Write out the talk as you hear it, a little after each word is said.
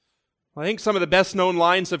I think some of the best-known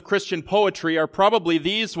lines of Christian poetry are probably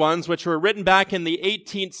these ones, which were written back in the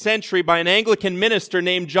 18th century by an Anglican minister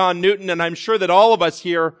named John Newton, and I'm sure that all of us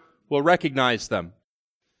here will recognize them.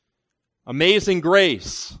 Amazing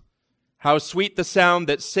grace, how sweet the sound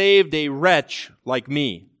that saved a wretch like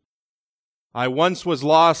me. I once was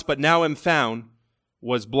lost, but now am found,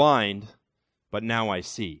 was blind, but now I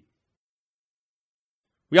see.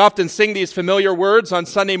 We often sing these familiar words on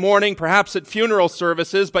Sunday morning, perhaps at funeral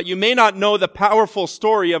services, but you may not know the powerful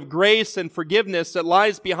story of grace and forgiveness that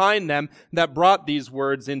lies behind them that brought these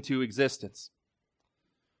words into existence.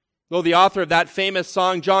 Though the author of that famous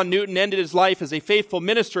song, John Newton, ended his life as a faithful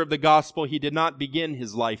minister of the gospel, he did not begin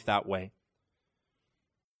his life that way.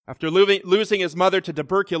 After losing his mother to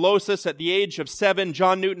tuberculosis at the age of 7,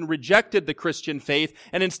 John Newton rejected the Christian faith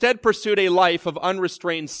and instead pursued a life of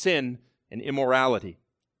unrestrained sin and immorality.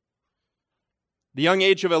 At the young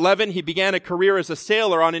age of 11, he began a career as a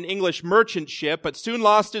sailor on an English merchant ship, but soon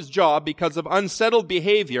lost his job because of unsettled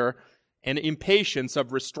behavior and impatience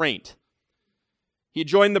of restraint. He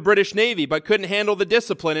joined the British Navy, but couldn't handle the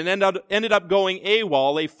discipline and ended up going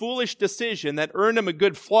AWOL, a foolish decision that earned him a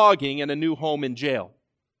good flogging and a new home in jail.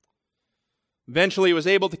 Eventually, he was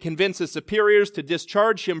able to convince his superiors to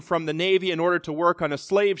discharge him from the Navy in order to work on a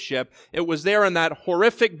slave ship. It was there in that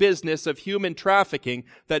horrific business of human trafficking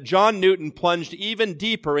that John Newton plunged even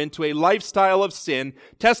deeper into a lifestyle of sin,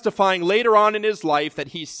 testifying later on in his life that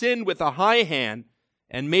he sinned with a high hand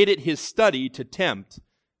and made it his study to tempt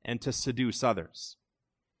and to seduce others.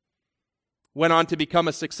 Went on to become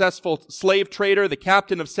a successful slave trader, the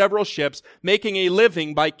captain of several ships, making a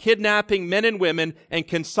living by kidnapping men and women and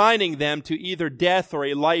consigning them to either death or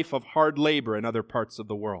a life of hard labor in other parts of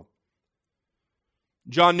the world.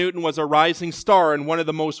 John Newton was a rising star in one of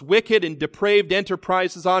the most wicked and depraved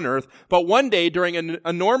enterprises on earth, but one day during an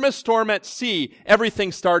enormous storm at sea,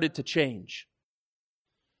 everything started to change.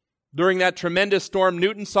 During that tremendous storm,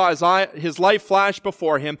 Newton saw his life flash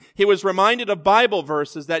before him. He was reminded of Bible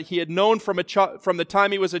verses that he had known from the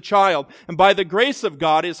time he was a child. And by the grace of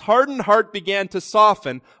God, his hardened heart began to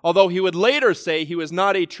soften, although he would later say he was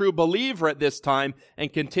not a true believer at this time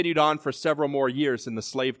and continued on for several more years in the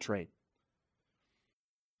slave trade.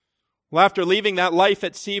 Well, after leaving that life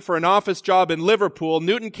at sea for an office job in Liverpool,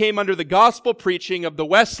 Newton came under the gospel preaching of the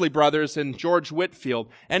Wesley brothers and George Whitefield,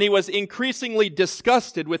 and he was increasingly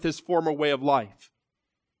disgusted with his former way of life.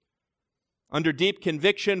 Under deep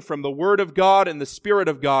conviction from the Word of God and the Spirit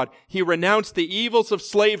of God, he renounced the evils of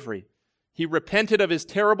slavery. He repented of his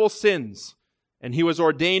terrible sins, and he was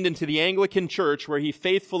ordained into the Anglican Church, where he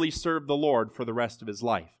faithfully served the Lord for the rest of his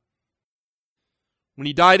life. When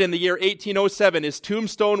he died in the year 1807, his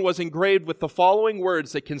tombstone was engraved with the following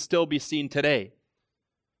words that can still be seen today.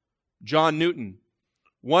 John Newton,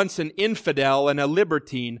 once an infidel and a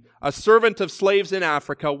libertine, a servant of slaves in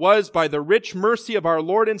Africa, was, by the rich mercy of our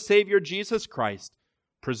Lord and Savior Jesus Christ,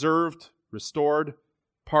 preserved, restored,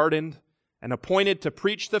 pardoned, and appointed to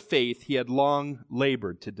preach the faith he had long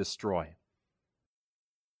labored to destroy.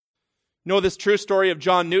 You know, this true story of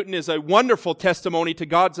John Newton is a wonderful testimony to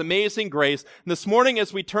God's amazing grace. And this morning,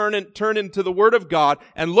 as we turn into the Word of God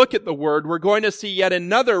and look at the Word, we're going to see yet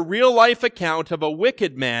another real-life account of a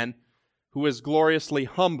wicked man who was gloriously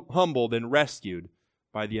humbled and rescued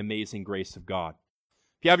by the amazing grace of God.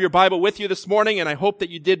 If you have your Bible with you this morning, and I hope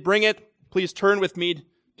that you did bring it, please turn with me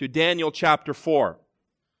to Daniel chapter 4.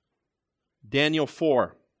 Daniel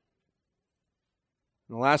 4.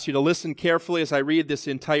 I'll ask you to listen carefully as I read this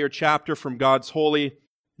entire chapter from God's holy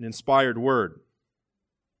and inspired word.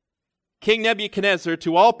 King Nebuchadnezzar,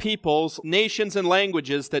 to all peoples, nations, and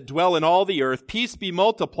languages that dwell in all the earth, peace be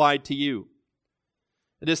multiplied to you.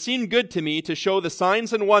 It has seemed good to me to show the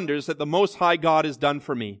signs and wonders that the Most High God has done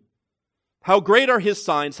for me. How great are His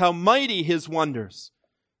signs, how mighty His wonders.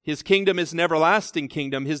 His kingdom is an everlasting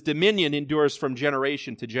kingdom. His dominion endures from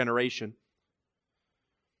generation to generation.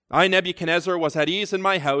 I, Nebuchadnezzar, was at ease in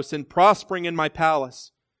my house and prospering in my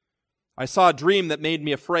palace. I saw a dream that made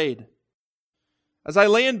me afraid. As I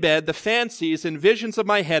lay in bed, the fancies and visions of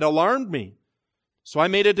my head alarmed me. So I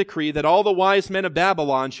made a decree that all the wise men of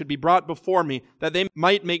Babylon should be brought before me, that they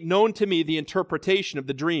might make known to me the interpretation of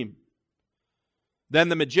the dream. Then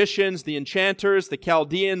the magicians, the enchanters, the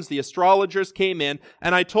Chaldeans, the astrologers came in,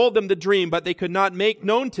 and I told them the dream, but they could not make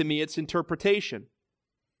known to me its interpretation.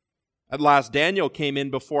 At last Daniel came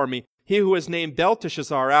in before me, he who is named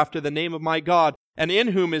Belteshazzar after the name of my God, and in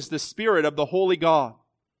whom is the Spirit of the Holy God.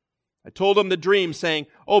 I told him the dream, saying,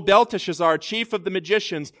 O Belteshazzar, chief of the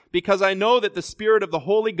magicians, because I know that the Spirit of the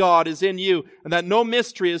Holy God is in you, and that no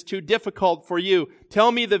mystery is too difficult for you,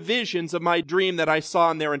 tell me the visions of my dream that I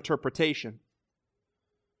saw in their interpretation.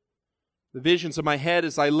 The visions of my head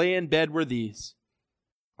as I lay in bed were these.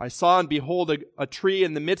 I saw and behold a tree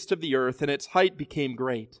in the midst of the earth, and its height became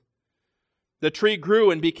great. The tree grew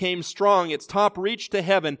and became strong. Its top reached to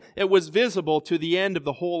heaven. It was visible to the end of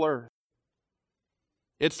the whole earth.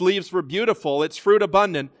 Its leaves were beautiful, its fruit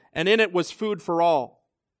abundant, and in it was food for all.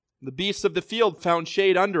 The beasts of the field found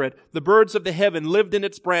shade under it. The birds of the heaven lived in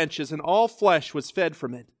its branches, and all flesh was fed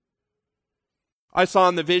from it. I saw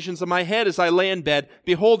in the visions of my head as I lay in bed,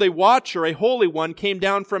 behold, a watcher, a holy one, came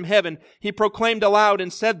down from heaven. He proclaimed aloud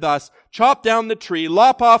and said thus, chop down the tree,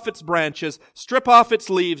 lop off its branches, strip off its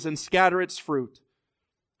leaves, and scatter its fruit.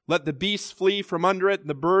 Let the beasts flee from under it, and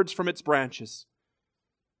the birds from its branches.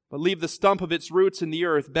 But leave the stump of its roots in the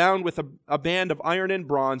earth, bound with a band of iron and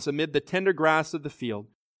bronze amid the tender grass of the field.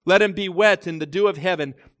 Let him be wet in the dew of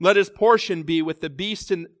heaven. Let his portion be with the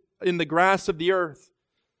beasts in the grass of the earth.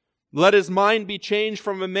 Let his mind be changed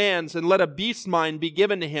from a man's, and let a beast's mind be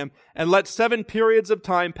given to him, and let 7 periods of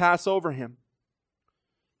time pass over him.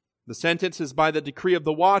 The sentence is by the decree of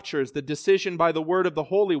the watchers, the decision by the word of the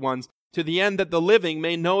holy ones, to the end that the living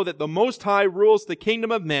may know that the Most High rules the kingdom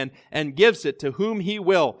of men, and gives it to whom he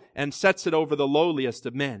will, and sets it over the lowliest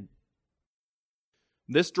of men.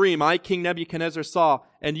 This dream I, King Nebuchadnezzar, saw,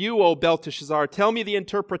 and you, O Belteshazzar, tell me the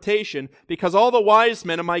interpretation, because all the wise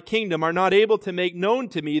men of my kingdom are not able to make known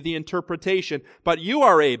to me the interpretation, but you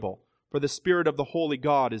are able, for the Spirit of the Holy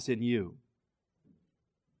God is in you.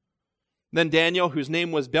 Then Daniel, whose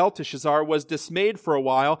name was Belteshazzar, was dismayed for a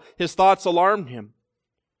while. His thoughts alarmed him.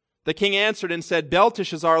 The king answered and said,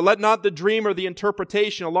 Belteshazzar, let not the dream or the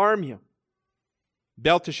interpretation alarm you.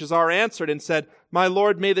 Belteshazzar answered and said, My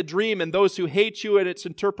lord, may the dream and those who hate you and its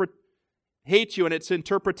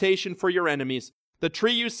interpretation for your enemies. The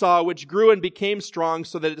tree you saw, which grew and became strong,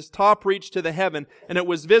 so that its top reached to the heaven, and it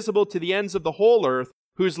was visible to the ends of the whole earth,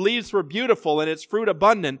 whose leaves were beautiful and its fruit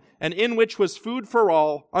abundant, and in which was food for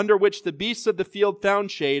all, under which the beasts of the field found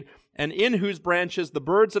shade, and in whose branches the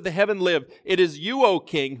birds of the heaven lived. It is you, O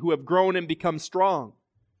king, who have grown and become strong.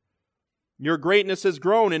 Your greatness has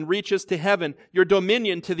grown and reaches to heaven, your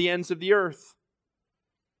dominion to the ends of the earth.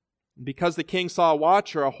 Because the king saw a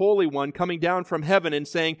watcher, a holy one, coming down from heaven and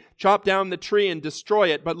saying, Chop down the tree and destroy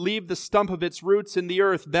it, but leave the stump of its roots in the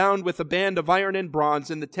earth, bound with a band of iron and bronze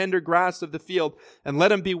in the tender grass of the field, and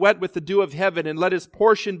let him be wet with the dew of heaven, and let his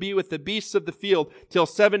portion be with the beasts of the field, till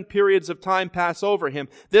 7 periods of time pass over him.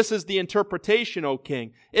 This is the interpretation, O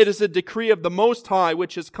king. It is a decree of the Most High,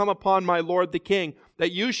 which has come upon my lord the king,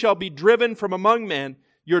 that you shall be driven from among men.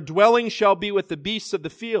 Your dwelling shall be with the beasts of the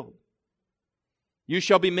field. You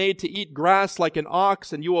shall be made to eat grass like an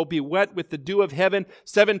ox, and you will be wet with the dew of heaven.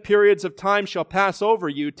 7 periods of time shall pass over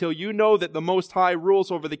you, till you know that the Most High rules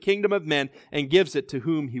over the kingdom of men, and gives it to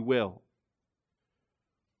whom he will.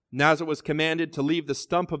 And as it was commanded to leave the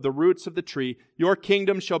stump of the roots of the tree, your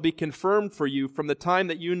kingdom shall be confirmed for you from the time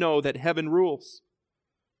that you know that heaven rules.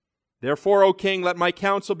 Therefore, O king, let my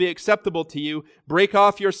counsel be acceptable to you. Break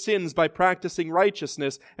off your sins by practicing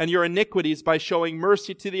righteousness, and your iniquities by showing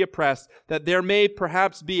mercy to the oppressed, that there may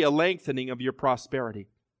perhaps be a lengthening of your prosperity.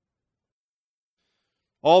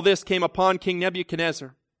 All this came upon King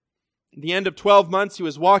Nebuchadnezzar. At the end of 12 months, he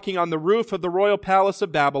was walking on the roof of the royal palace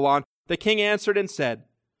of Babylon. The king answered and said,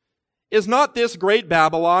 Is not this great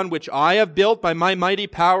Babylon, which I have built by my mighty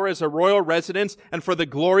power as a royal residence, and for the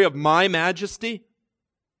glory of my majesty?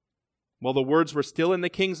 While the words were still in the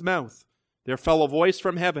king's mouth, there fell a voice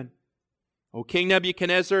from heaven. O King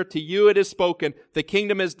Nebuchadnezzar, to you it is spoken, the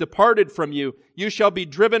kingdom has departed from you. You shall be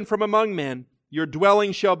driven from among men. Your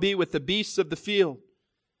dwelling shall be with the beasts of the field.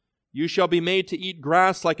 You shall be made to eat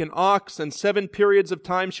grass like an ox, and 7 periods of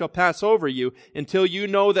time shall pass over you, until you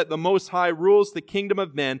know that the Most High rules the kingdom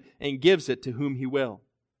of men, and gives it to whom he will.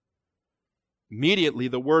 Immediately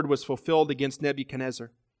the word was fulfilled against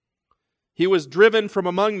Nebuchadnezzar. He was driven from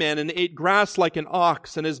among men and ate grass like an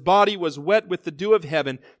ox, and his body was wet with the dew of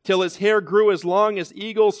heaven, till his hair grew as long as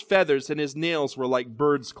eagle's feathers, and his nails were like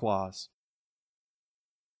bird's claws.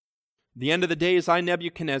 At the end of the days, I,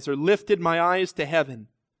 Nebuchadnezzar, lifted my eyes to heaven.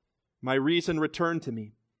 My reason returned to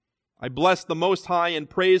me. I blessed the Most High and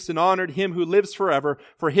praised and honored him who lives forever,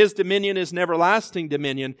 for his dominion is an everlasting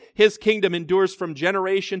dominion. His kingdom endures from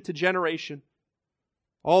generation to generation.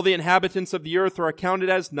 All the inhabitants of the earth are accounted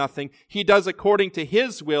as nothing. He does according to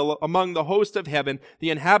his will among the host of heaven,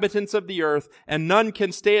 the inhabitants of the earth, and none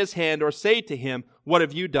can stay his hand or say to him, What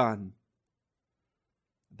have you done?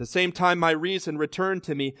 At the same time my reason returned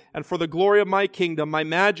to me, and for the glory of my kingdom, my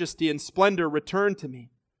majesty and splendor returned to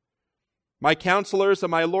me. My counselors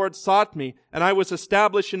and my Lord sought me, and I was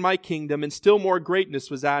established in my kingdom, and still more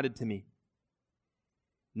greatness was added to me.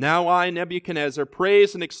 Now I, Nebuchadnezzar,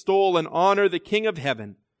 praise and extol and honor the King of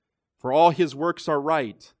heaven, for all his works are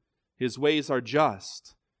right, his ways are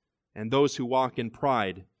just, and those who walk in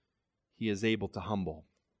pride he is able to humble.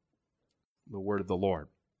 The word of the Lord.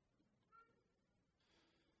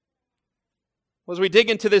 As we dig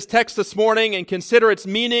into this text this morning and consider its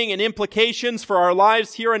meaning and implications for our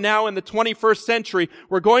lives here and now in the 21st century,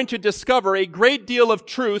 we're going to discover a great deal of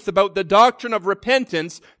truth about the doctrine of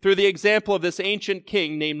repentance through the example of this ancient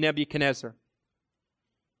king named Nebuchadnezzar.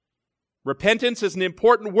 Repentance is an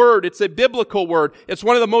important word. It's a biblical word. It's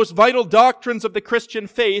one of the most vital doctrines of the Christian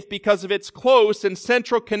faith because of its close and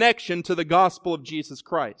central connection to the gospel of Jesus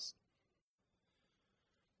Christ.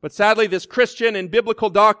 But sadly, this Christian and biblical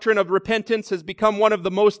doctrine of repentance has become one of the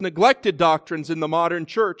most neglected doctrines in the modern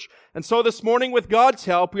church. And so this morning, with God's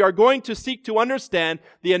help, we are going to seek to understand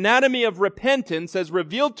the anatomy of repentance as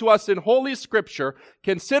revealed to us in Holy Scripture,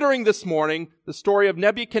 considering this morning the story of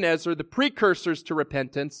Nebuchadnezzar, the precursors to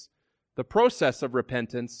repentance, the process of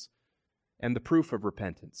repentance, and the proof of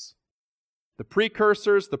repentance. The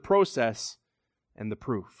precursors, the process, and the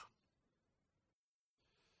proof.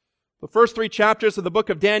 The first 3 chapters of the book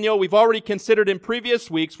of Daniel we've already considered in previous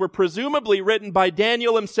weeks were presumably written by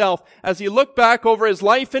Daniel himself as he looked back over his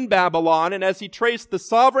life in Babylon and as he traced the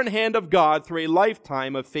sovereign hand of God through a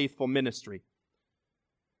lifetime of faithful ministry.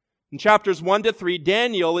 In chapters 1 to 3,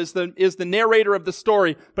 Daniel is the narrator of the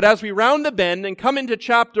story. But as we round the bend and come into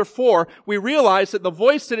chapter 4, we realize that the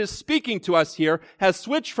voice that is speaking to us here has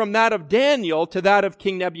switched from that of Daniel to that of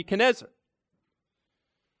King Nebuchadnezzar.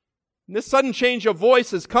 And this sudden change of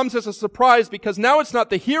voices comes as a surprise because now it's not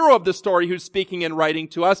the hero of the story who's speaking and writing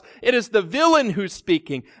to us. It is the villain who's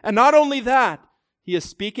speaking. And not only that, he is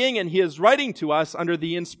speaking and he is writing to us under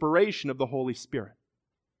the inspiration of the Holy Spirit.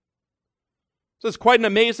 So it's quite an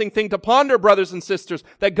amazing thing to ponder, brothers and sisters,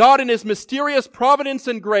 that God in His mysterious providence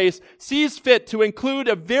and grace sees fit to include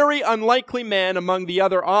a very unlikely man among the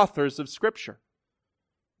other authors of Scripture.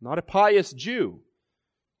 Not a pious Jew,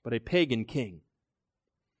 but a pagan king.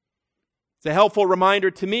 It's a helpful reminder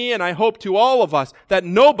to me, and I hope to all of us, that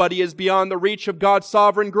nobody is beyond the reach of God's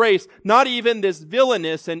sovereign grace, not even this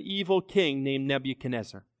villainous and evil king named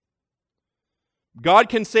Nebuchadnezzar. God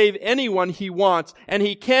can save anyone He wants, and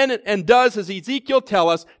He can and does, as Ezekiel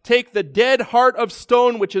tells us, take the dead heart of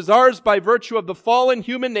stone, which is ours by virtue of the fallen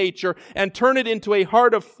human nature, and turn it into a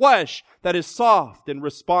heart of flesh that is soft and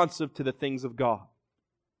responsive to the things of God.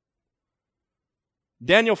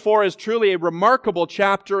 Daniel 4 is truly a remarkable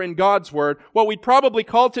chapter in God's Word, what we'd probably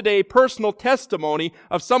call today a personal testimony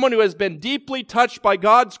of someone who has been deeply touched by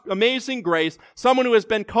God's amazing grace, someone who has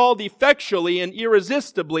been called effectually and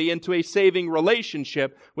irresistibly into a saving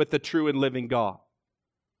relationship with the true and living God.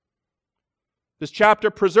 This chapter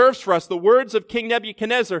preserves for us the words of King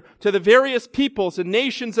Nebuchadnezzar to the various peoples and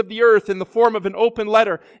nations of the earth in the form of an open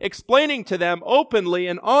letter, explaining to them openly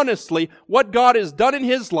and honestly what God has done in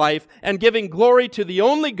his life and giving glory to the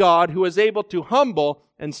only God who is able to humble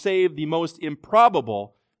and save the most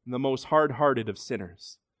improbable and the most hard-hearted of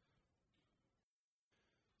sinners.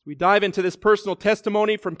 We dive into this personal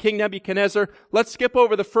testimony from King Nebuchadnezzar. Let's skip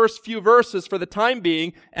over the first few verses for the time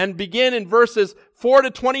being and begin in verses 4 to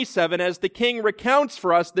 27 as the king recounts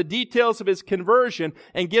for us the details of his conversion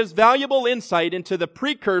and gives valuable insight into the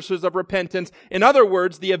precursors of repentance. In other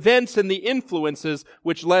words, the events and the influences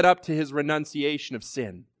which led up to his renunciation of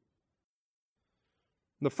sin.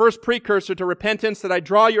 The first precursor to repentance that I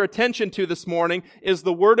draw your attention to this morning is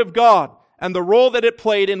the Word of God, and the role that it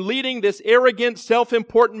played in leading this arrogant,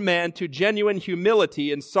 self-important man to genuine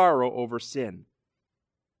humility and sorrow over sin.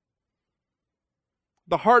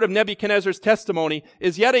 The heart of Nebuchadnezzar's testimony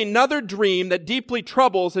is yet another dream that deeply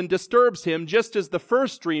troubles and disturbs him, just as the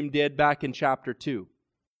first dream did back in chapter 2.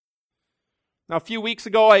 Now, a few weeks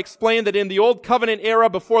ago, I explained that in the Old Covenant era,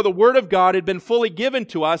 before the Word of God had been fully given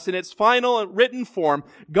to us in its final written form,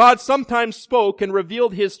 God sometimes spoke and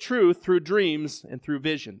revealed His truth through dreams and through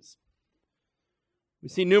visions. We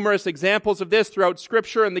see numerous examples of this throughout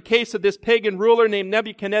Scripture. In the case of this pagan ruler named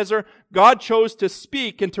Nebuchadnezzar, God chose to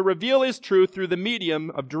speak and to reveal His truth through the medium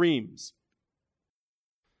of dreams.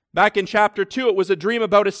 Back in chapter 2, it was a dream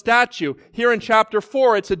about a statue. Here in chapter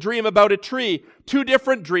 4, it's a dream about a tree. Two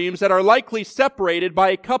different dreams that are likely separated by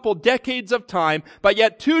a couple decades of time, but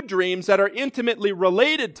yet two dreams that are intimately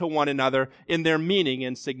related to one another in their meaning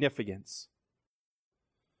and significance.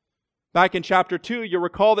 Back in chapter 2, you'll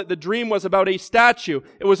recall that the dream was about a statue.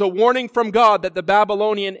 It was a warning from God that the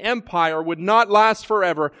Babylonian Empire would not last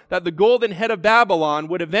forever, that the golden head of Babylon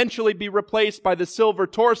would eventually be replaced by the silver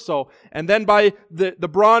torso, and then by the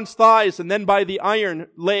bronze thighs, and then by the iron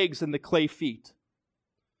legs and the clay feet.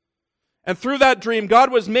 And through that dream,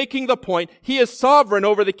 God was making the point, He is sovereign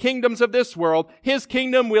over the kingdoms of this world. His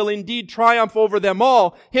kingdom will indeed triumph over them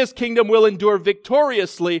all. His kingdom will endure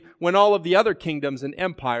victoriously when all of the other kingdoms and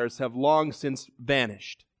empires have long since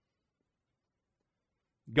vanished.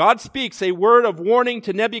 God speaks a word of warning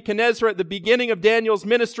to Nebuchadnezzar at the beginning of Daniel's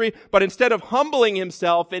ministry, but instead of humbling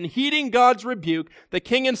himself and heeding God's rebuke, the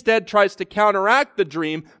king instead tries to counteract the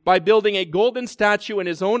dream by building a golden statue in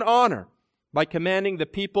his own honor, by commanding the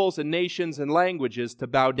peoples and nations and languages to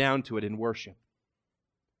bow down to it in worship.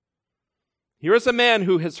 Here is a man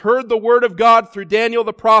who has heard the word of God through Daniel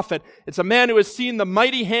the prophet. It's a man who has seen the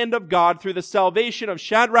mighty hand of God through the salvation of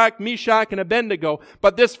Shadrach, Meshach, and Abednego.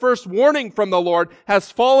 But this first warning from the Lord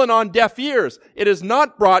has fallen on deaf ears. It has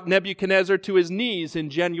not brought Nebuchadnezzar to his knees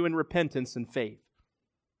in genuine repentance and faith.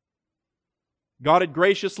 God had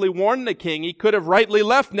graciously warned the king. He could have rightly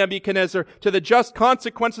left Nebuchadnezzar to the just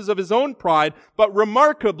consequences of his own pride, but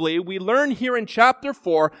remarkably, we learn here in chapter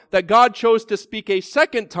 4 that God chose to speak a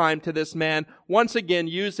second time to this man, once again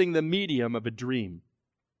using the medium of a dream.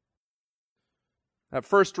 That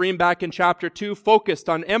first dream back in chapter 2 focused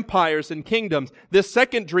on empires and kingdoms. This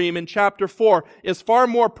second dream in chapter 4 is far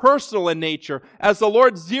more personal in nature, as the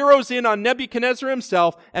Lord zeroes in on Nebuchadnezzar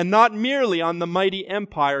himself and not merely on the mighty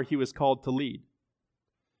empire he was called to lead.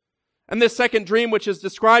 And this second dream, which is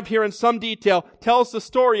described here in some detail, tells the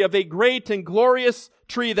story of a great and glorious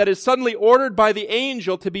tree that is suddenly ordered by the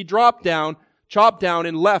angel to be chopped down,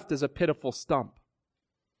 and left as a pitiful stump.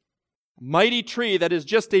 A mighty tree that is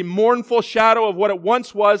just a mournful shadow of what it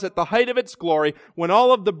once was at the height of its glory, when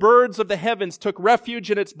all of the birds of the heavens took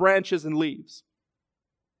refuge in its branches and leaves.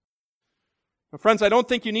 Now, friends, I don't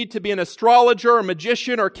think you need to be an astrologer or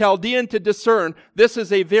magician or Chaldean to discern this is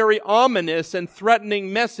a very ominous and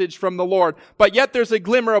threatening message from the Lord. But yet there's a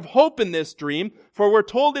glimmer of hope in this dream, for we're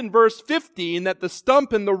told in verse 15 that the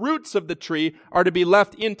stump and the roots of the tree are to be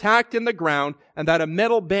left intact in the ground and that a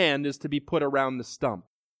metal band is to be put around the stump.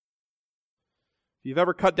 If you've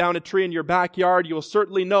ever cut down a tree in your backyard, you'll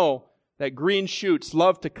certainly know that green shoots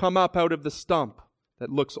love to come up out of the stump that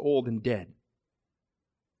looks old and dead.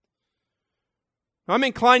 I'm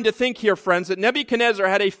inclined to think here, friends, that Nebuchadnezzar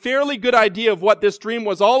had a fairly good idea of what this dream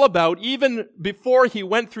was all about, even before he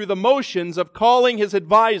went through the motions of calling his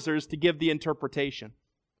advisors to give the interpretation.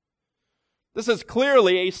 This is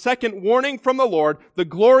clearly a second warning from the Lord. The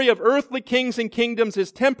glory of earthly kings and kingdoms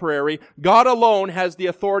is temporary. God alone has the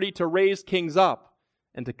authority to raise kings up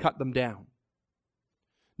and to cut them down.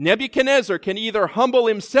 Nebuchadnezzar can either humble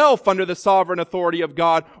himself under the sovereign authority of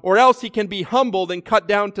God, or else he can be humbled and cut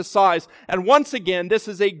down to size. And once again, this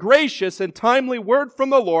is a gracious and timely word from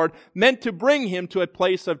the Lord, meant to bring him to a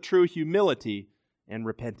place of true humility and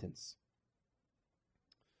repentance.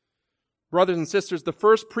 Brothers and sisters, the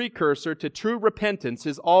first precursor to true repentance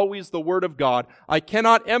is always the Word of God. I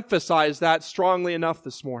cannot emphasize that strongly enough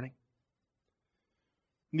this morning.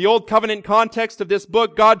 In the Old Covenant context of this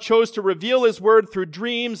book, God chose to reveal His Word through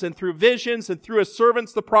dreams and through visions and through His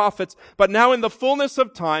servants, the prophets. But now in the fullness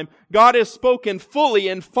of time, God has spoken fully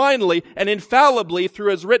and finally and infallibly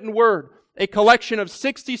through His written Word, a collection of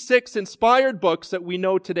 66 inspired books that we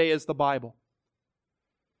know today as the Bible.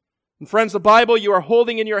 And friends, the Bible you are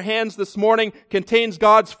holding in your hands this morning contains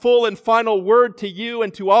God's full and final word to you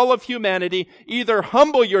and to all of humanity. Either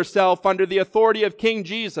humble yourself under the authority of King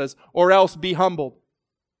Jesus, or else be humbled.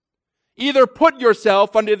 Either put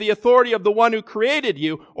yourself under the authority of the one who created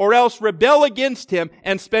you, or else rebel against Him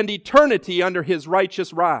and spend eternity under His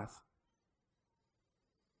righteous wrath.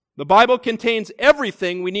 The Bible contains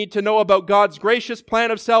everything we need to know about God's gracious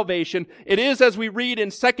plan of salvation. It is, as we read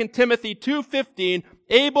in 2 Timothy 2:15,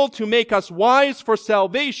 able to make us wise for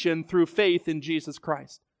salvation through faith in Jesus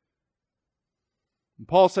Christ. And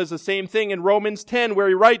Paul says the same thing in Romans 10, where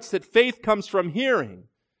he writes that faith comes from hearing,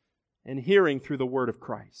 and hearing through the word of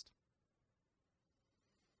Christ.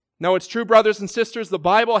 Now, it's true, brothers and sisters, the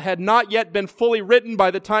Bible had not yet been fully written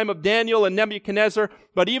by the time of Daniel and Nebuchadnezzar,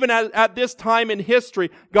 but even at this time in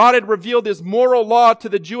history, God had revealed His moral law to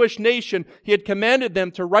the Jewish nation. He had commanded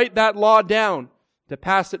them to write that law down, to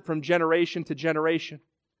pass it from generation to generation.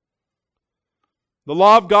 The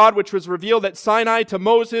law of God, which was revealed at Sinai to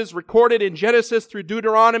Moses, recorded in Genesis through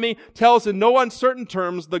Deuteronomy, tells in no uncertain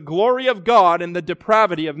terms the glory of God and the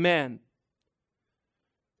depravity of man.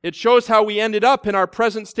 It shows how we ended up in our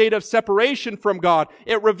present state of separation from God.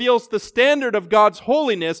 It reveals the standard of God's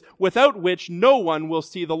holiness, without which no one will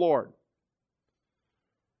see the Lord.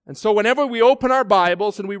 And so whenever we open our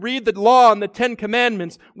Bibles and we read the law and the 10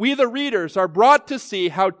 Commandments, we the readers are brought to see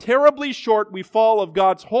how terribly short we fall of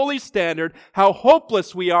God's holy standard, how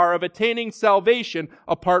hopeless we are of attaining salvation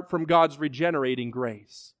apart from God's regenerating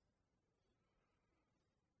grace.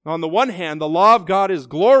 On the one hand, the law of God is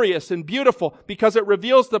glorious and beautiful because it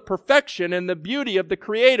reveals the perfection and the beauty of the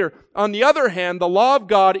Creator. On the other hand, the law of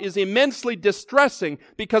God is immensely distressing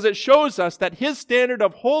because it shows us that His standard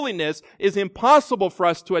of holiness is impossible for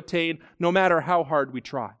us to attain no matter how hard we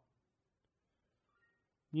try.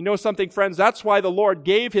 You know something, friends? That's why the Lord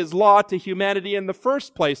gave His law to humanity in the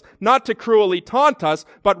first place, not to cruelly taunt us,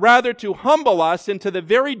 but rather to humble us into the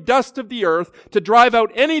very dust of the earth, to drive out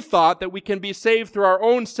any thought that we can be saved through our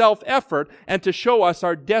own self-effort, and to show us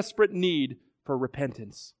our desperate need for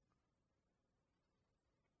repentance.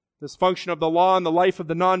 This function of the law in the life of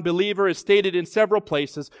the non-believer is stated in several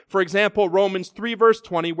places. For example, Romans 3 verse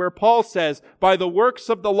 20, where Paul says, "By the works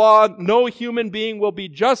of the law, no human being will be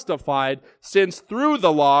justified, since through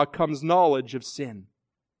the law comes knowledge of sin."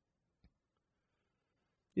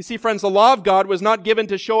 You see, friends, the law of God was not given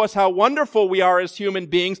to show us how wonderful we are as human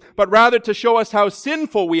beings, but rather to show us how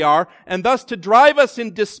sinful we are, and thus to drive us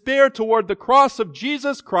in despair toward the cross of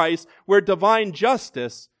Jesus Christ, where divine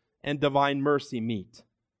justice and divine mercy meet.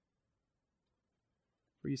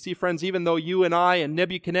 For you see, friends, even though you and I and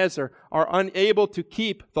Nebuchadnezzar are unable to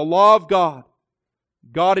keep the law of God,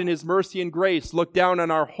 God in His mercy and grace looked down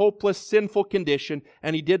on our hopeless, sinful condition,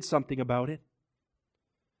 and He did something about it.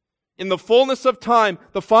 In the fullness of time,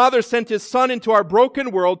 the Father sent His Son into our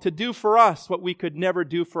broken world to do for us what we could never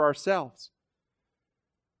do for ourselves.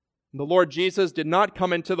 The Lord Jesus did not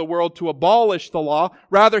come into the world to abolish the law.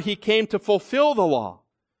 Rather, He came to fulfill the law,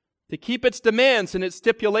 to keep its demands and its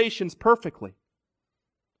stipulations perfectly.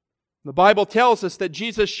 The Bible tells us that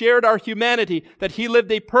Jesus shared our humanity, that He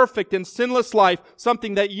lived a perfect and sinless life,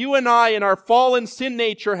 something that you and I in our fallen sin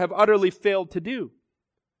nature have utterly failed to do.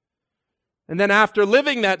 And then after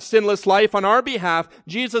living that sinless life on our behalf,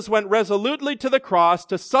 Jesus went resolutely to the cross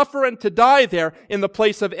to suffer and to die there in the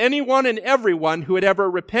place of anyone and everyone who would ever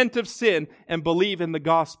repent of sin and believe in the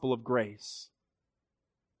gospel of grace.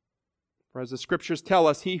 For as the Scriptures tell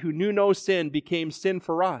us, He who knew no sin became sin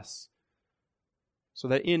for us, so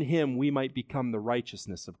that in Him we might become the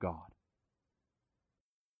righteousness of God.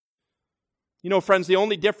 You know, friends, the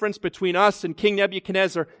only difference between us and King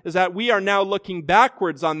Nebuchadnezzar is that we are now looking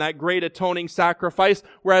backwards on that great atoning sacrifice,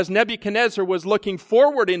 whereas Nebuchadnezzar was looking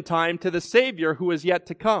forward in time to the Savior who is yet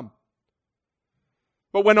to come.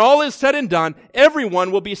 But when all is said and done,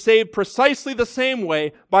 everyone will be saved precisely the same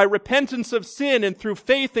way, by repentance of sin and through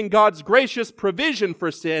faith in God's gracious provision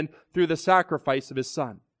for sin through the sacrifice of His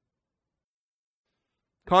Son.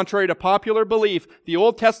 Contrary to popular belief, the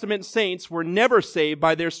Old Testament saints were never saved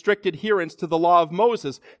by their strict adherence to the law of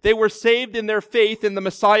Moses. They were saved in their faith in the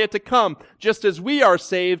Messiah to come, just as we are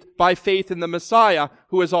saved by faith in the Messiah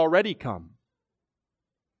who has already come.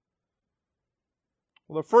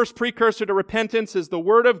 Well, the first precursor to repentance is the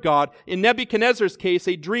Word of God. In Nebuchadnezzar's case,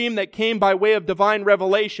 a dream that came by way of divine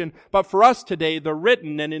revelation, but for us today, the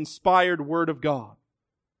written and inspired Word of God.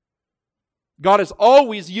 God has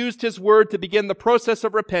always used His Word to begin the process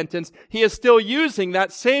of repentance. He is still using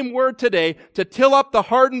that same Word today to till up the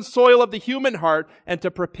hardened soil of the human heart and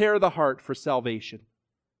to prepare the heart for salvation.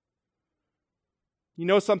 You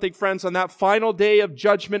know something, friends? On that final day of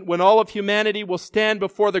judgment, when all of humanity will stand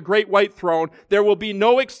before the great white throne, there will be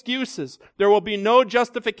no excuses. There will be no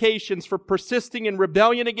justifications for persisting in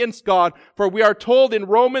rebellion against God. For we are told in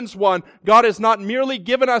Romans 1, God has not merely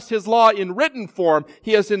given us His law in written form,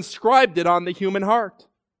 He has inscribed it on the human heart.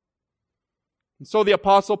 And so the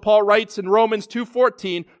Apostle Paul writes in Romans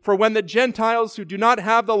 2:14, "For when the Gentiles who do not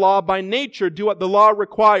have the law by nature do what the law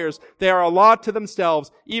requires, they are a law to themselves,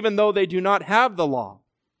 even though they do not have the law.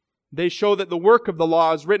 They show that the work of the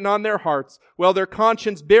law is written on their hearts, while their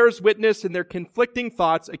conscience bears witness and their conflicting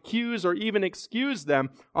thoughts accuse or even excuse them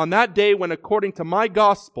on that day when, according to my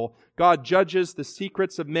gospel, God judges the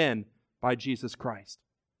secrets of men by Jesus Christ."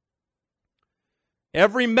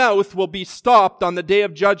 Every mouth will be stopped on the day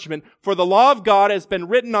of judgment, for the law of God has been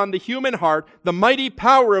written on the human heart. The mighty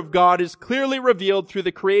power of God is clearly revealed through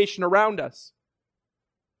the creation around us.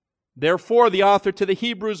 Therefore, the author to the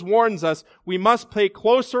Hebrews warns us, we must pay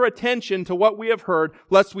closer attention to what we have heard,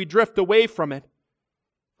 lest we drift away from it.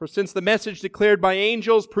 For since the message declared by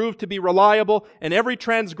angels proved to be reliable, and every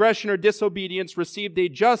transgression or disobedience received a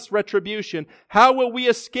just retribution, how will we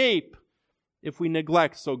escape if we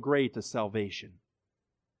neglect so great a salvation?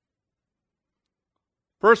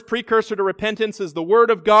 First precursor to repentance is the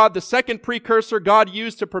Word of God. The second precursor God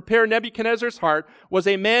used to prepare Nebuchadnezzar's heart was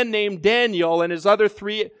a man named Daniel and his other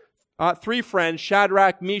three friends,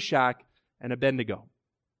 Shadrach, Meshach, and Abednego.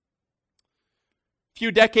 A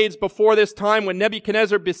few decades before this time, when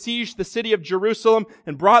Nebuchadnezzar besieged the city of Jerusalem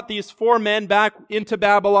and brought these 4 men back into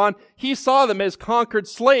Babylon, he saw them as conquered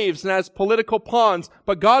slaves and as political pawns,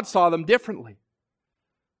 but God saw them differently.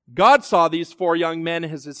 God saw these 4 young men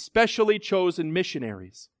as his specially chosen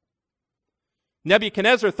missionaries.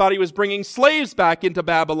 Nebuchadnezzar thought he was bringing slaves back into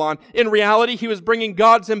Babylon. In reality, he was bringing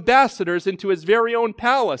God's ambassadors into his very own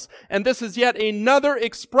palace. And this is yet another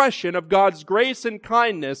expression of God's grace and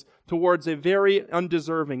kindness towards a very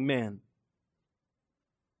undeserving man.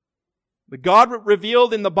 The God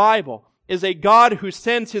revealed in the Bible is a God who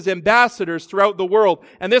sends his ambassadors throughout the world.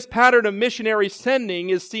 And this pattern of missionary sending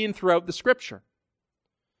is seen throughout the Scripture.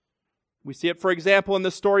 We see it, for example, in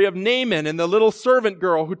the story of Naaman and the little servant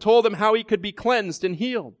girl who told him how he could be cleansed and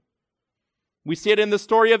healed. We see it in the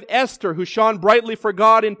story of Esther, who shone brightly for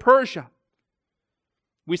God in Persia.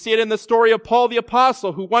 We see it in the story of Paul the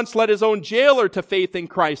Apostle, who once led his own jailer to faith in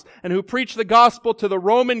Christ and who preached the gospel to the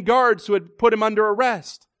Roman guards who had put him under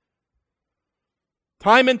arrest.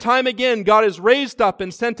 Time and time again, God has raised up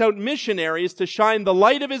and sent out missionaries to shine the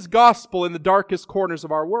light of his gospel in the darkest corners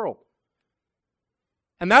of our world.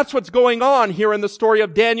 And that's what's going on here in the story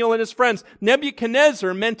of Daniel and his friends.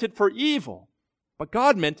 Nebuchadnezzar meant it for evil, but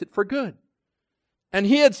God meant it for good. And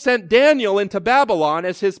he had sent Daniel into Babylon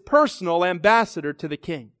as his personal ambassador to the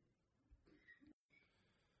king.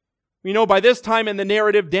 We know by this time in the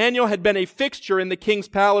narrative, Daniel had been a fixture in the king's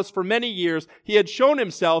palace for many years. He had shown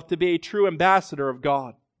himself to be a true ambassador of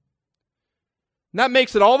God. And that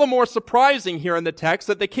makes it all the more surprising here in the text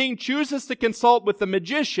that the king chooses to consult with the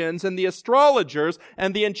magicians and the astrologers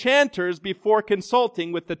and the enchanters before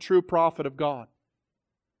consulting with the true prophet of God.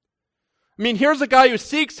 I mean, here's a guy who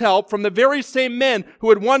seeks help from the very same men who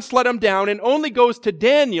had once let him down and only goes to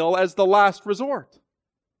Daniel as the last resort.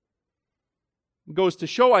 It goes to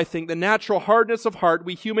show, I think, the natural hardness of heart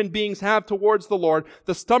we human beings have towards the Lord,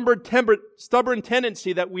 the stubborn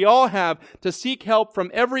tendency that we all have to seek help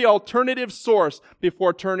from every alternative source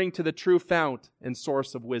before turning to the true fount and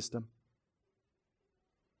source of wisdom.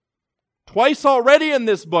 Twice already in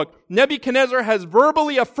this book, Nebuchadnezzar has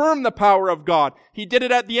verbally affirmed the power of God. He did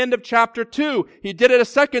it at the end of chapter 2. He did it a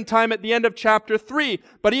second time at the end of chapter 3.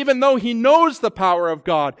 But even though he knows the power of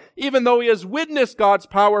God, even though he has witnessed God's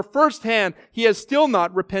power firsthand, he has still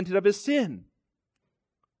not repented of his sin.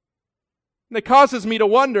 And it causes me to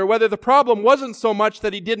wonder whether the problem wasn't so much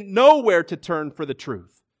that he didn't know where to turn for the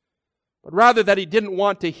truth, but rather that he didn't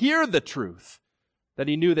want to hear the truth that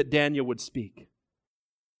he knew that Daniel would speak.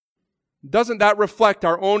 Doesn't that reflect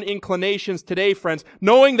our own inclinations today, friends?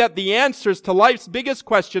 Knowing that the answers to life's biggest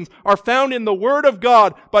questions are found in the Word of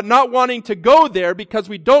God, but not wanting to go there because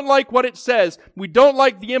we don't like what it says. We don't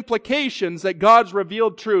like the implications that God's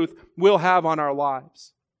revealed truth will have on our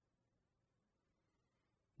lives.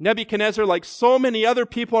 Nebuchadnezzar, like so many other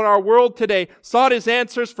people in our world today, sought his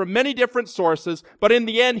answers from many different sources, but in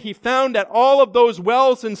the end he found that all of those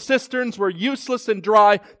wells and cisterns were useless and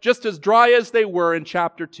dry, just as dry as they were in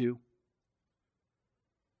chapter 2.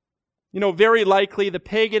 You know, very likely the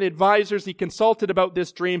pagan advisors he consulted about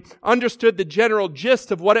this dream understood the general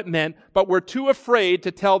gist of what it meant, but were too afraid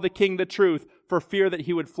to tell the king the truth for fear that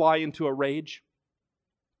he would fly into a rage.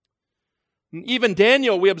 And even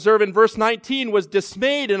Daniel, we observe in verse 19, was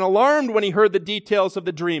dismayed and alarmed when he heard the details of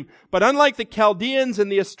the dream. But unlike the Chaldeans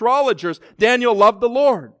and the astrologers, Daniel loved the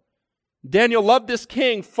Lord. Daniel loved this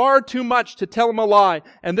king far too much to tell him a lie,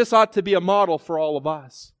 and this ought to be a model for all of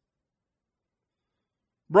us.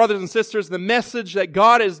 Brothers and sisters, the message that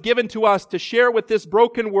God has given to us to share with this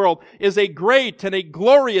broken world is a great and a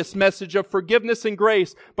glorious message of forgiveness and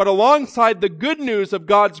grace. But alongside the good news of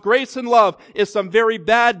God's grace and love is some very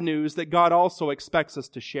bad news that God also expects us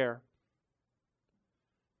to share.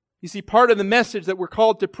 You see, part of the message that we're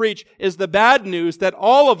called to preach is the bad news that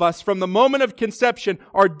all of us from the moment of conception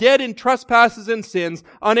are dead in trespasses and sins,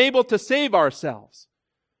 unable to save ourselves.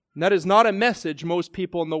 And that is not a message most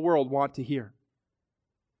people in the world want to hear.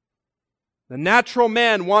 The natural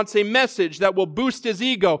man wants a message that will boost his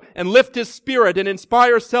ego and lift his spirit and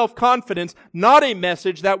inspire self-confidence, not a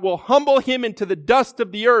message that will humble him into the dust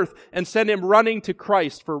of the earth and send him running to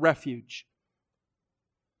Christ for refuge.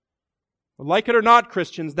 But like it or not,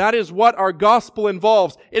 Christians, that is what our gospel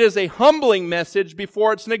involves. It is a humbling message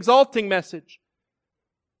before it's an exalting message.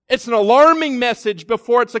 It's an alarming message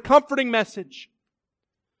before it's a comforting message.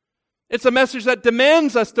 It's a message that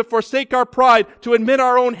demands us to forsake our pride, to admit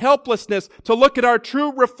our own helplessness, to look at our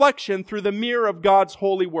true reflection through the mirror of God's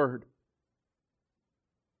holy word.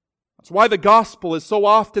 That's why the gospel is so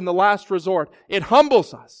often the last resort. It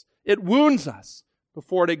humbles us, it wounds us,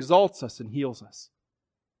 before it exalts us and heals us.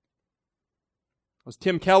 As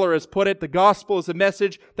Tim Keller has put it, the gospel is a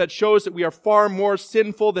message that shows that we are far more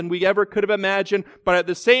sinful than we ever could have imagined, but at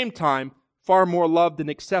the same time, far more loved and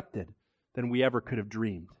accepted than we ever could have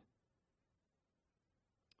dreamed.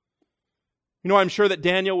 You know, I'm sure that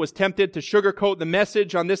Daniel was tempted to sugarcoat the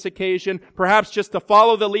message on this occasion, perhaps just to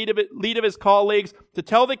follow the lead of his colleagues, to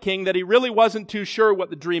tell the king that he really wasn't too sure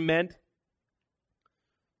what the dream meant.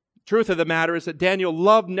 The truth of the matter is that Daniel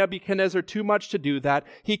loved Nebuchadnezzar too much to do that.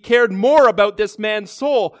 He cared more about this man's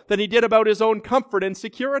soul than he did about his own comfort and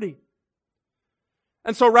security.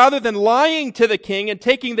 And so rather than lying to the king and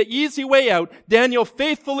taking the easy way out, Daniel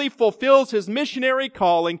faithfully fulfills his missionary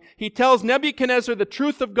calling. He tells Nebuchadnezzar the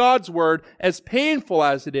truth of God's word, as painful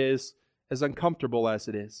as it is, as uncomfortable as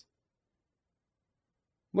it is.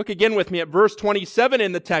 Look again with me at verse 27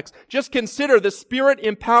 in the text. Just consider the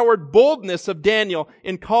Spirit-empowered boldness of Daniel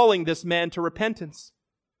in calling this man to repentance.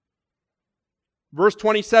 Verse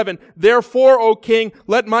 27, "Therefore, O king,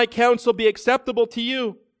 let my counsel be acceptable to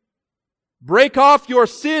you. Break off your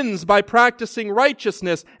sins by practicing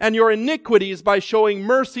righteousness, and your iniquities by showing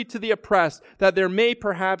mercy to the oppressed, that there may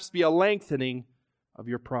perhaps be a lengthening of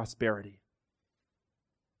your prosperity."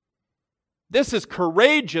 This is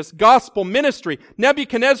courageous gospel ministry.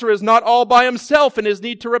 Nebuchadnezzar is not all by himself in his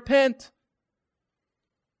need to repent.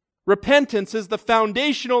 Repentance is the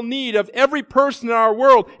foundational need of every person in our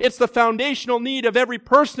world. It's the foundational need of every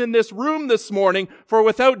person in this room this morning, for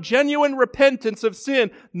without genuine repentance of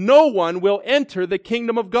sin, no one will enter the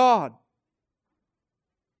kingdom of God.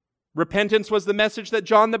 Repentance was the message that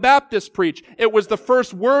John the Baptist preached. It was the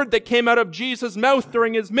first word that came out of Jesus' mouth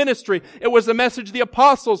during his ministry. It was the message the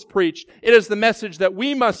apostles preached. It is the message that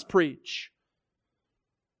we must preach.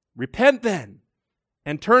 Repent then,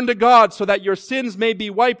 and turn to God so that your sins may be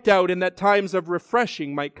wiped out and that times of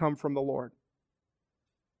refreshing might come from the Lord.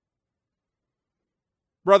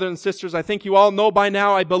 Brothers and sisters, I think you all know by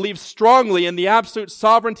now I believe strongly in the absolute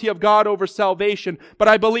sovereignty of God over salvation, but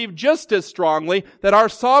I believe just as strongly that our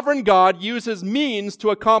sovereign God uses means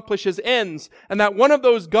to accomplish His ends, and that one of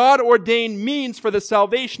those God-ordained means for the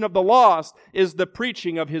salvation of the lost is the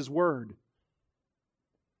preaching of His Word.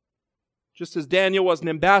 Just as Daniel was an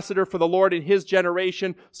ambassador for the Lord in his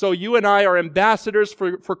generation, so you and I are ambassadors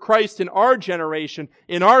for Christ in our generation,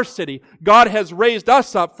 in our city. God has raised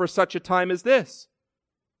us up for such a time as this.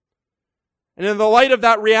 And in the light of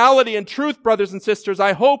that reality and truth, brothers and sisters,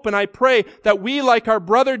 I hope and I pray that we, like our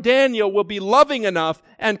brother Daniel, will be loving enough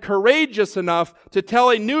and courageous enough to tell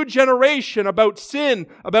a new generation about sin,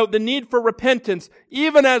 about the need for repentance,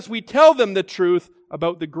 even as we tell them the truth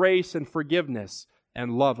about the grace and forgiveness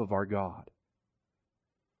and love of our God.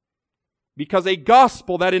 Because a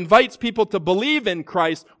gospel that invites people to believe in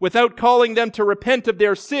Christ without calling them to repent of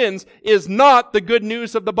their sins is not the good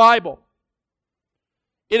news of the Bible.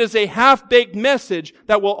 It is a half-baked message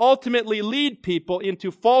that will ultimately lead people into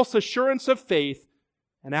false assurance of faith,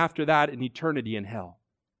 and after that, an eternity in hell.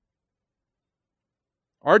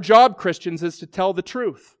 Our job, Christians, is to tell the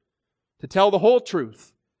truth, to tell the whole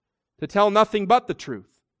truth, to tell nothing but the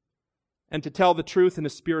truth, and to tell the truth in a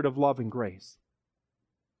spirit of love and grace.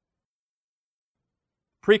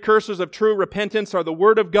 Precursors of true repentance are the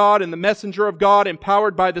Word of God and the messenger of God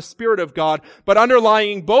empowered by the Spirit of God. But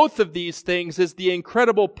underlying both of these things is the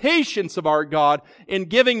incredible patience of our God in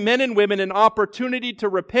giving men and women an opportunity to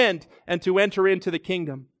repent and to enter into the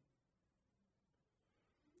kingdom.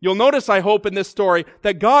 You'll notice, I hope, in this story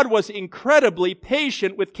that God was incredibly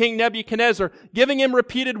patient with King Nebuchadnezzar, giving him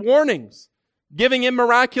repeated warnings, giving him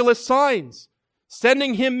miraculous signs,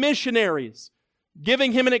 sending him missionaries,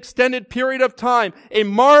 giving him an extended period of time, a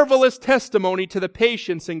marvelous testimony to the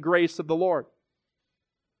patience and grace of the Lord.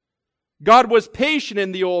 God was patient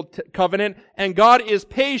in the Old Covenant, and God is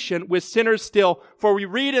patient with sinners still. For we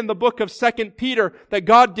read in the book of 2 Peter that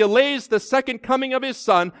God delays the second coming of His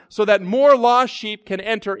Son so that more lost sheep can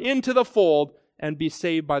enter into the fold and be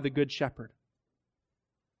saved by the Good Shepherd.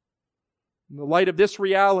 In the light of this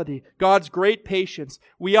reality, God's great patience,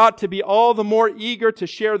 we ought to be all the more eager to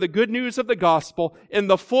share the good news of the gospel in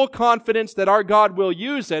the full confidence that our God will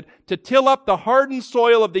use it to till up the hardened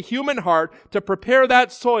soil of the human heart, to prepare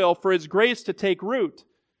that soil for His grace to take root,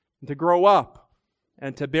 and to grow up,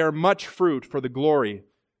 and to bear much fruit for the glory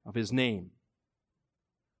of His name.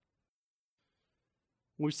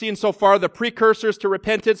 We've seen so far the precursors to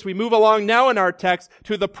repentance. We move along now in our text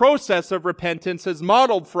to the process of repentance as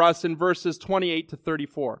modeled for us in verses 28 to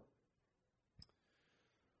 34.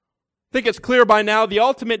 I think it's clear by now the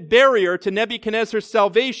ultimate barrier to Nebuchadnezzar's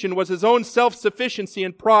salvation was his own self-sufficiency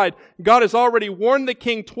and pride. God has already warned the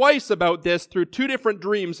king twice about this through two different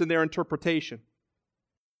dreams in their interpretation.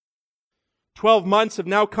 12 months have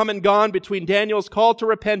now come and gone between Daniel's call to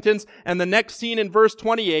repentance and the next scene in verse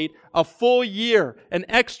 28, a full year, an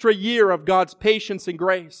extra year of God's patience and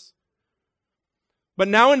grace. But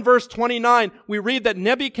now in verse 29, we read that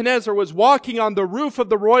Nebuchadnezzar was walking on the roof of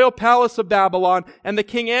the royal palace of Babylon, and the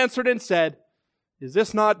king answered and said, "Is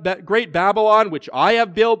this not great Babylon, which I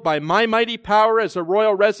have built by my mighty power as a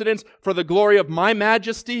royal residence for the glory of my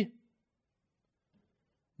majesty?"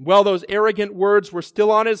 While those arrogant words were still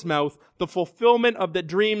on his mouth, the fulfillment of the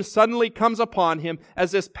dream suddenly comes upon him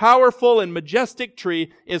as this powerful and majestic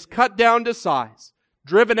tree is cut down to size,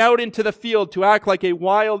 driven out into the field to act like a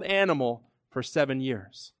wild animal for 7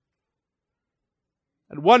 years.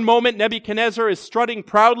 At one moment, Nebuchadnezzar is strutting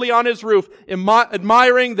proudly on his roof,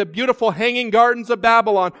 admiring the beautiful hanging gardens of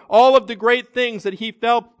Babylon, all of the great things that he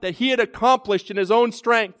felt that he had accomplished in his own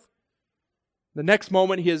strength. The next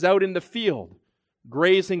moment, he is out in the field,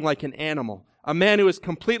 grazing like an animal, a man who has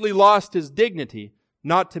completely lost his dignity,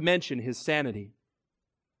 not to mention his sanity.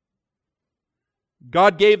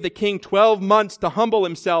 God gave the king 12 months to humble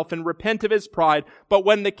himself and repent of his pride, but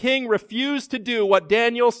when the king refused to do what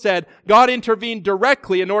Daniel said, God intervened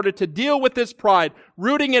directly in order to deal with his pride,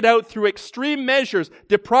 rooting it out through extreme measures,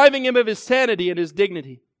 depriving him of his sanity and his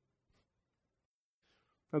dignity.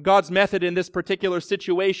 Now, God's method in this particular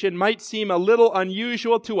situation might seem a little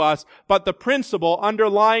unusual to us, but the principle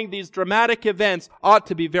underlying these dramatic events ought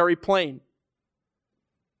to be very plain.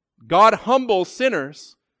 God humbles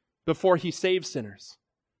sinners before He saves sinners.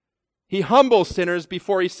 He humbles sinners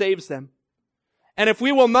before He saves them. And if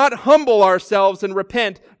we will not humble ourselves and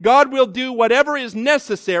repent, God will do whatever is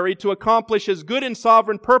necessary to accomplish His good and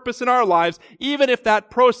sovereign purpose in our lives, even if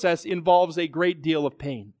that process involves a great deal of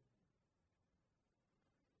pain.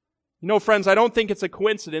 You know, friends, I don't think it's a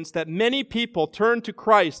coincidence that many people turn to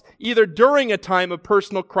Christ either during a time of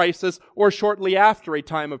personal crisis or shortly after a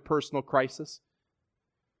time of personal crisis.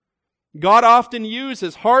 God often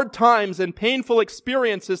uses hard times and painful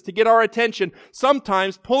experiences to get our attention,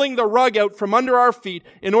 sometimes pulling the rug out from under our feet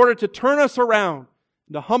in order to turn us around,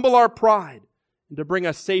 to humble our pride, and to bring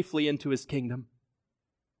us safely into His kingdom.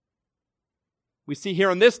 We see here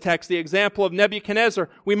in this text the example of Nebuchadnezzar.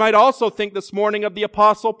 We might also think this morning of the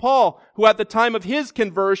Apostle Paul, who at the time of his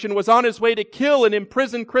conversion was on his way to kill and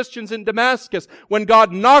imprison Christians in Damascus, when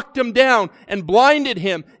God knocked him down and blinded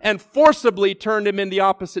him and forcibly turned him in the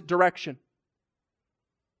opposite direction.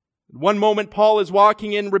 One moment Paul is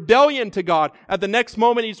walking in rebellion to God. At the next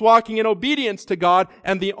moment he's walking in obedience to God.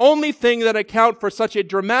 And the only thing that accounts for such a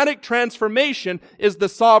dramatic transformation is the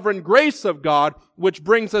sovereign grace of God, which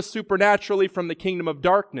brings us supernaturally from the kingdom of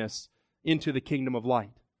darkness into the kingdom of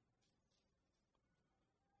light.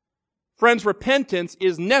 Friends, repentance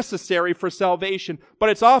is necessary for salvation, but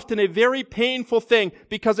it's often a very painful thing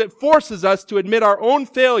because it forces us to admit our own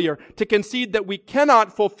failure, to concede that we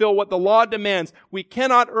cannot fulfill what the law demands. We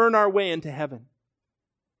cannot earn our way into heaven.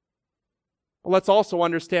 But let's also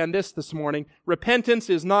understand this morning. Repentance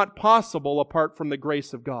is not possible apart from the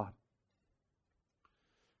grace of God.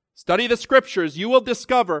 Study the Scriptures. You will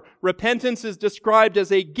discover repentance is described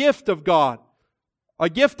as a gift of God. A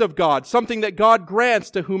gift of God, something that God grants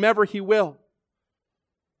to whomever He will.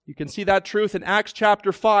 You can see that truth in Acts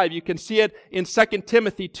chapter 5. You can see it in 2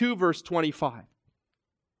 Timothy 2 verse 25.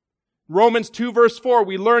 Romans 2 verse 4,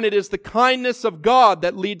 we learn it is the kindness of God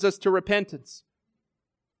that leads us to repentance.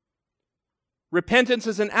 Repentance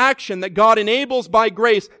is an action that God enables by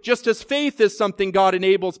grace, just as faith is something God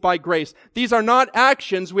enables by grace. These are not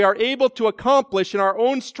actions we are able to accomplish in our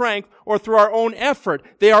own strength or through our own effort.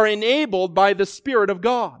 They are enabled by the Spirit of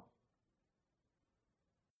God.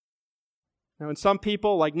 Now, in some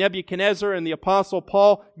people, like Nebuchadnezzar and the Apostle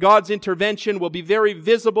Paul, God's intervention will be very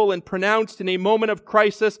visible and pronounced in a moment of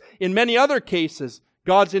crisis. In many other cases,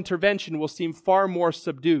 God's intervention will seem far more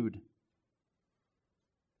subdued.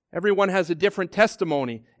 Everyone has a different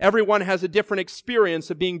testimony. Everyone has a different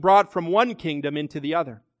experience of being brought from one kingdom into the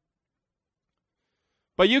other.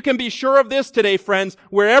 But you can be sure of this today, friends.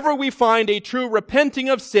 Wherever we find a true repenting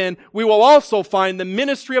of sin, we will also find the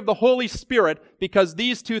ministry of the Holy Spirit, because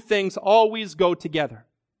these two things always go together.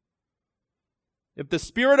 If the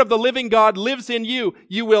Spirit of the living God lives in you,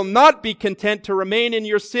 you will not be content to remain in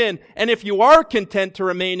your sin. And if you are content to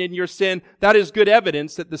remain in your sin, that is good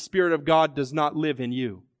evidence that the Spirit of God does not live in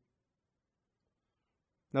you.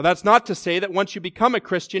 Now, that's not to say that once you become a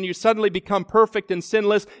Christian, you suddenly become perfect and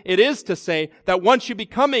sinless. It is to say that once you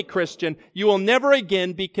become a Christian, you will never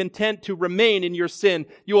again be content to remain in your sin.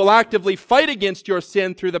 You will actively fight against your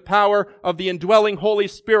sin through the power of the indwelling Holy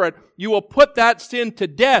Spirit. You will put that sin to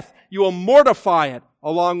death. You will mortify it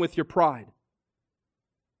along with your pride.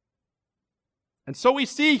 And so we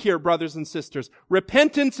see here, brothers and sisters,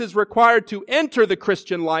 repentance is required to enter the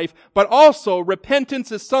Christian life, but also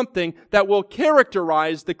repentance is something that will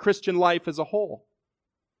characterize the Christian life as a whole.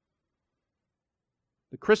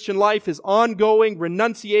 The Christian life is ongoing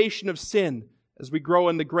renunciation of sin as we grow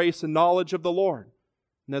in the grace and knowledge of the Lord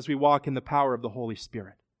and as we walk in the power of the Holy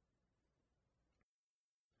Spirit.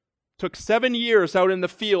 It took 7 years out in the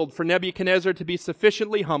field for Nebuchadnezzar to be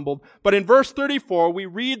sufficiently humbled, but in verse 34 we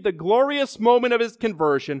read the glorious moment of his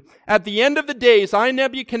conversion. At the end of the days, I,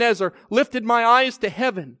 Nebuchadnezzar, lifted my eyes to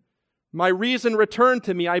heaven. My reason returned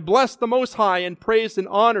to me. I blessed the Most High and praised and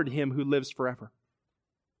honored Him who lives forever.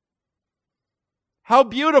 How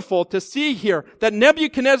beautiful to see here that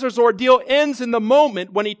Nebuchadnezzar's ordeal ends in the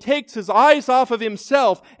moment when he takes his eyes off of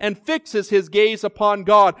himself and fixes his gaze upon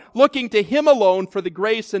God, looking to Him alone for the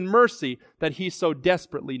grace and mercy that he so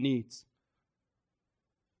desperately needs.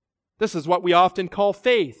 This is what we often call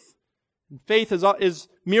faith. Faith is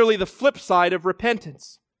merely the flip side of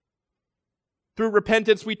repentance. Through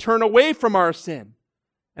repentance, we turn away from our sin.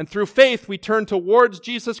 And through faith, we turn towards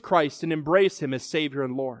Jesus Christ and embrace Him as Savior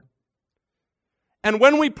and Lord. And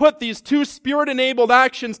when we put these two Spirit-enabled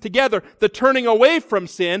actions together, the turning away from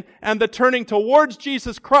sin and the turning towards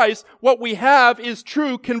Jesus Christ, what we have is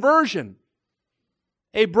true conversion.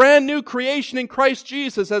 A brand new creation in Christ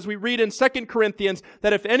Jesus, as we read in 2 Corinthians,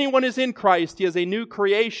 that if anyone is in Christ, he is a new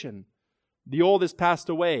creation. The old has passed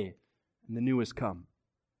away, and the new has come.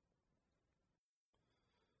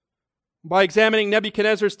 By examining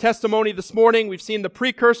Nebuchadnezzar's testimony this morning, we've seen the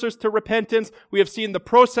precursors to repentance. We have seen the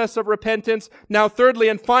process of repentance. Now, thirdly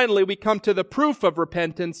and finally, we come to the proof of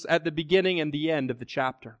repentance at the beginning and the end of the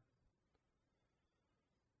chapter.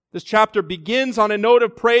 This chapter begins on a note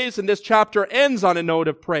of praise, and this chapter ends on a note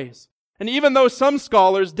of praise. And even though some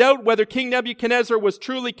scholars doubt whether King Nebuchadnezzar was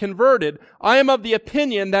truly converted, I am of the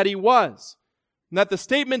opinion that he was. And that the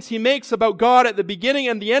statements he makes about God at the beginning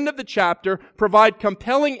and the end of the chapter provide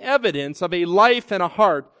compelling evidence of a life and a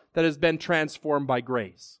heart that has been transformed by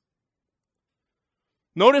grace.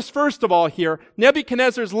 Notice first of all here,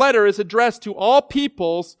 Nebuchadnezzar's letter is addressed to all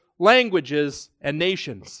peoples, languages, and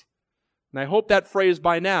nations. And I hope that phrase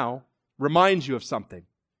by now reminds you of something.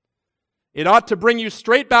 It ought to bring you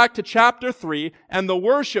straight back to chapter 3 and the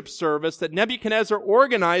worship service that Nebuchadnezzar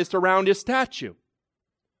organized around his statue.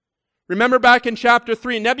 Remember back in chapter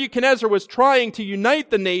 3, Nebuchadnezzar was trying to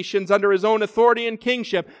unite the nations under his own authority and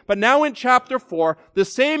kingship. But now in chapter 4, the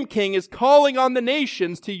same king is calling on the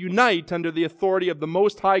nations to unite under the authority of the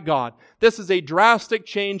Most High God. This is a drastic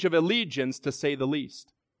change of allegiance, to say the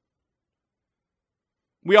least.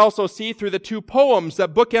 We also see through the two poems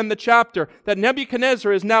that bookend the chapter that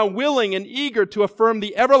Nebuchadnezzar is now willing and eager to affirm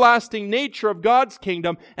the everlasting nature of God's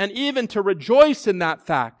kingdom and even to rejoice in that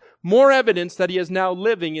fact. More evidence that he is now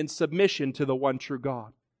living in submission to the one true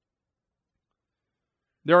God.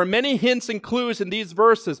 There are many hints and clues in these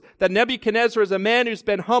verses that Nebuchadnezzar is a man who's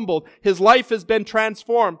been humbled. His life has been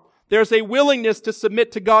transformed. There's a willingness to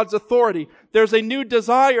submit to God's authority. There's a new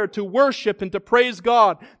desire to worship and to praise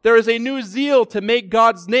God. There is a new zeal to make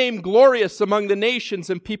God's name glorious among the nations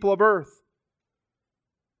and people of earth.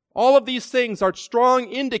 All of these things are strong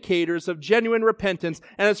indicators of genuine repentance,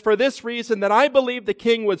 and it's for this reason that I believe the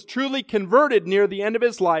king was truly converted near the end of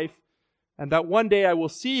his life, and that one day I will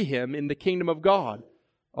see him in the kingdom of God,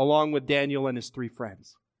 along with Daniel and his 3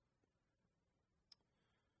 friends.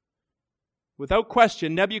 Without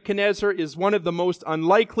question, Nebuchadnezzar is one of the most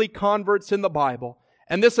unlikely converts in the Bible,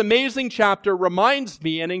 and this amazing chapter reminds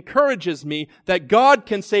me and encourages me that God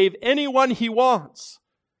can save anyone He wants.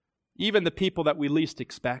 Even the people that we least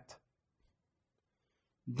expect.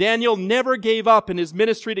 Daniel never gave up in his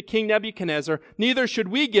ministry to King Nebuchadnezzar. Neither should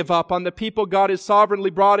we give up on the people God has sovereignly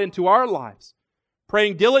brought into our lives.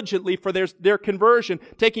 Praying diligently for their conversion,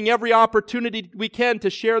 taking every opportunity we can to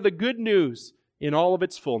share the good news in all of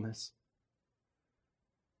its fullness.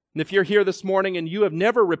 And if you're here this morning and you have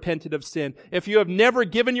never repented of sin, if you have never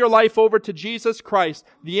given your life over to Jesus Christ,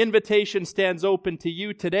 the invitation stands open to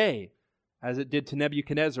you today, as it did to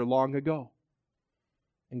Nebuchadnezzar long ago.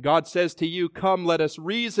 And God says to you, "Come, let us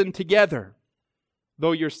reason together.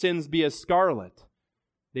 Though your sins be as scarlet,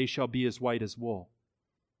 they shall be as white as wool.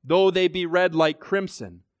 Though they be red like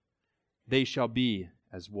crimson, they shall be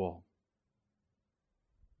as wool."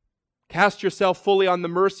 Cast yourself fully on the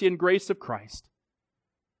mercy and grace of Christ.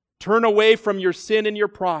 Turn away from your sin and your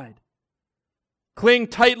pride. Cling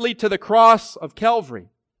tightly to the cross of Calvary.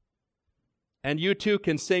 And you too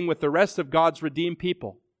can sing with the rest of God's redeemed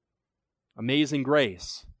people, "Amazing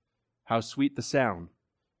grace, how sweet the sound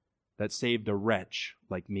that saved a wretch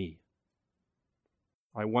like me.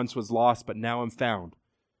 I once was lost, but now am found,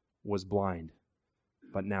 was blind,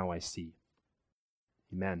 but now I see.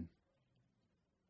 Amen.